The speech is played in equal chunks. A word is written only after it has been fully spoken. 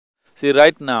See,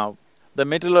 right now, the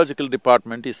meteorological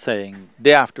department is saying,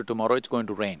 day after tomorrow it's going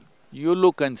to rain. You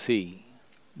look and see,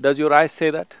 does your eyes say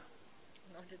that?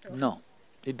 Not at all. No,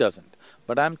 it doesn't.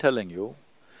 But I'm telling you,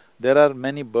 there are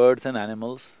many birds and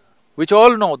animals which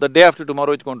all know the day after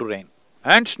tomorrow it's going to rain.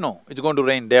 Ants know it's going to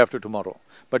rain day after tomorrow,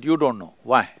 but you don't know.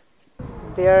 Why?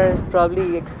 They are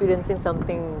probably experiencing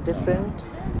something different.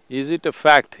 Is it a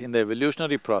fact in the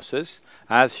evolutionary process,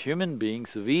 as human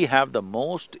beings, we have the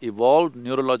most evolved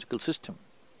neurological system,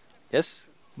 yes?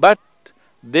 But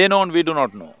they know and we do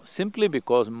not know, simply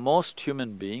because most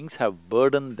human beings have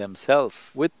burdened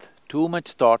themselves with too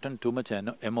much thought and too much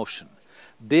emotion.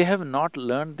 They have not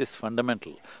learned this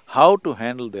fundamental, how to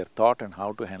handle their thought and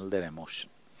how to handle their emotion.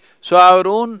 So our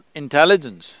own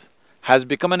intelligence has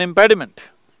become an impediment,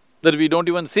 that we don't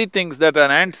even see things that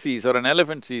an ant sees or an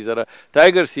elephant sees or a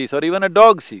tiger sees or even a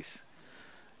dog sees.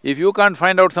 If you can't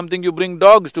find out something, you bring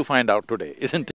dogs to find out today, isn't it?